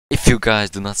If you guys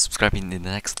do not subscribe in the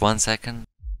next 1 second.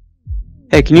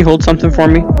 Hey, can you hold something for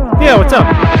me? Yeah, what's up?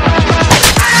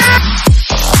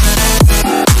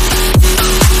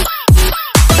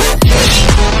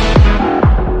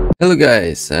 Hello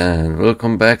guys, and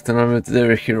welcome back to another video. Today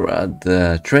we're here at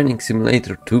the Training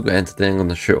Simulator 2, and today I'm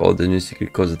gonna share all the new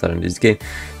secret codes that are in this game.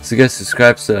 So guys,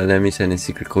 subscribe so that let me send any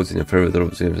secret codes in your favorite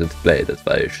Roblox games to play. That's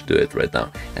why you should do it right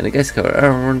now. And guys,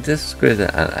 however, this is created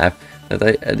an app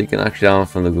that you can actually download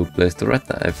from the Google Play Store right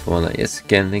now. If you wanna, yes you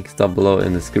can, links down below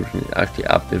in the description. It's actually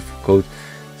up there for code,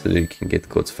 so that you can get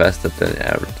codes faster than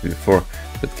ever before.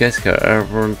 But guys,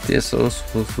 however, this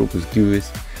also Roblox giveaways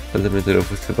a limited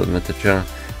official meta channel,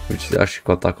 which is actually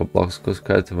called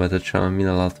TacoBlox Channel. Mean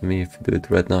a lot to me if you do it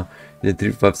right now in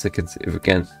 3-5 seconds. If you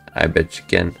can, I bet you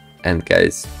can. And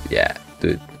guys, yeah,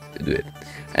 do it.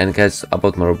 And guys,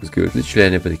 about my Roblox group, literally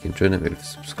anybody can join them if you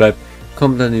subscribe,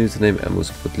 comment on the username, and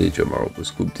most importantly join my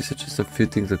Roblox group. These are just a few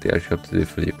things that you actually have to do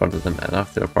for you part of them, and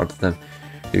after you're part of them,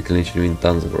 you can literally win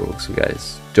tons of Roblox. So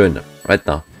guys, join them right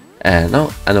now. And now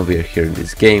I know we are here in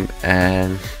this game,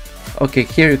 and okay,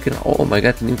 here you can, oh my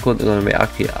god, the new code is gonna be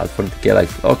actually out for the get like,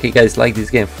 okay guys, like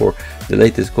this game for the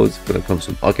latest codes gonna come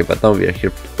soon. Okay, but now we are here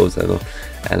for the codes, I know,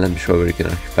 and let me show you where you can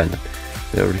actually find them.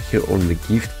 They're over here on the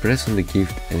gift, press on the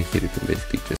gift, and here you can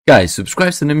basically just, guys,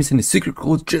 subscribe so that means any secret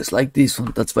code just like this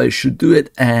one. That's why you should do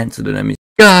it. And so that I mean,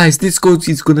 guys, this code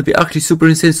is gonna be actually super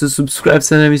insane, so subscribe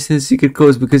so that I miss any secret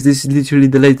codes, because this is literally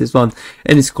the latest one,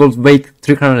 and it's called Wait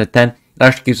 310. It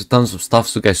actually gives you tons of stuff,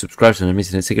 so guys, subscribe so you're not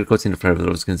missing any secret codes in the private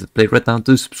Roblox games that play right now.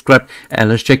 Do subscribe and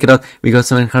let's check it out. We got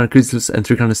 700 crystals and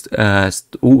 300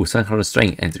 700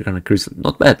 string and 300 crystals.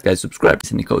 Not bad, guys. Subscribe.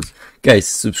 Any codes, guys,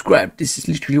 subscribe. This is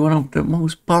literally one of the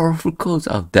most powerful codes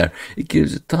out there. It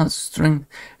gives you tons of strength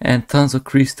and tons of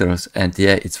crystals, and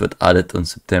yeah, it's what added on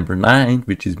September 9th,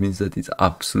 which means that it's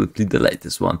absolutely the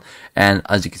latest one. And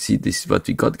as you can see, this is what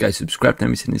we got, guys. Subscribe, not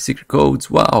miss any secret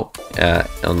codes. Wow.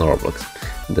 On Roblox.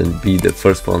 Then be the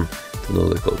first one to know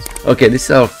the codes. Okay, this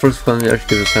is our first one. We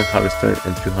actually give 700 strength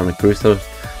and 300 crystals.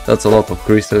 That's a lot of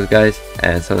crystals, guys,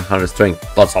 and 700 strength.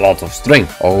 That's a lot of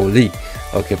strength. Holy.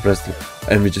 Okay, press it,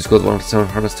 and we just got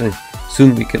 700 strength.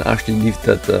 Soon we can actually leave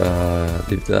the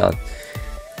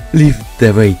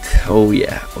weight. Oh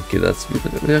yeah. Okay, that's we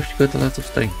actually got a lot of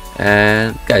strength.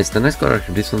 And guys, the next code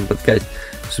actually this one. But guys,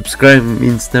 subscribe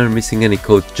means never missing any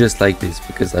code just like this,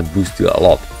 because I boost you a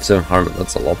lot. 700.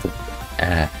 That's a lot of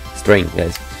strength,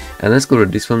 guys. And let's go to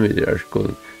this one. We are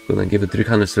gonna give it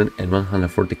 300 strength and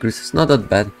 140 crystals. Not that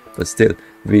bad, but still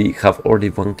we have already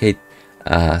 1k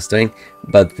strength,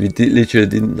 but we literally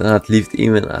did not lift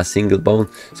even a single bone.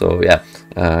 So yeah,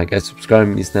 guys, subscribe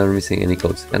means never missing any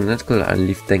codes. And let's go and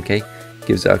lift 10k.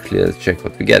 Gives actually, let's check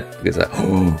what we get, because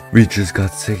we just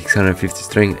got 650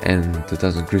 strength and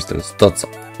 2000 crystals. That's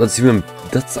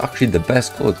actually the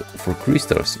best code for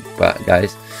crystals, but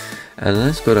guys. And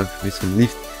let's go to some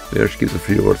lift. We actually give the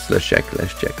free rewards. Let's check.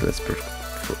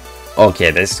 Okay,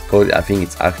 this code, I think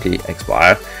it's actually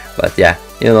expired, but yeah,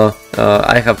 you know,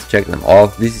 I have to check them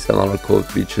all. This is another code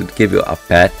which should give you a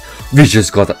pet. We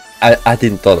just got I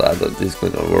didn't thought that this is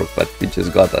gonna work, but we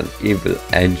just got an evil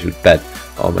angel pet.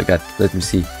 Oh my god, let me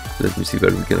see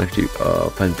where we can actually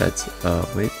find pets.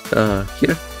 Wait,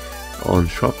 here on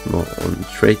shop, no, on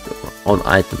trade, on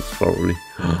items probably.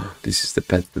 This is the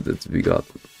pet that we got.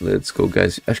 Let's go,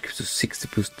 guys. Actually, gives us 60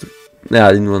 plus 2. Nah,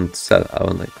 I didn't want to sell, I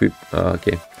want to equip.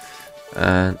 Okay,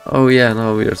 and oh yeah,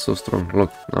 now we are so strong.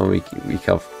 Look, now we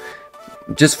have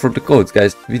just for the codes,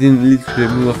 guys. We didn't literally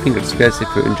move our fingers. Guys,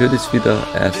 if you enjoyed this video,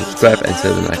 subscribe and see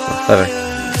you in the next one. Bye bye.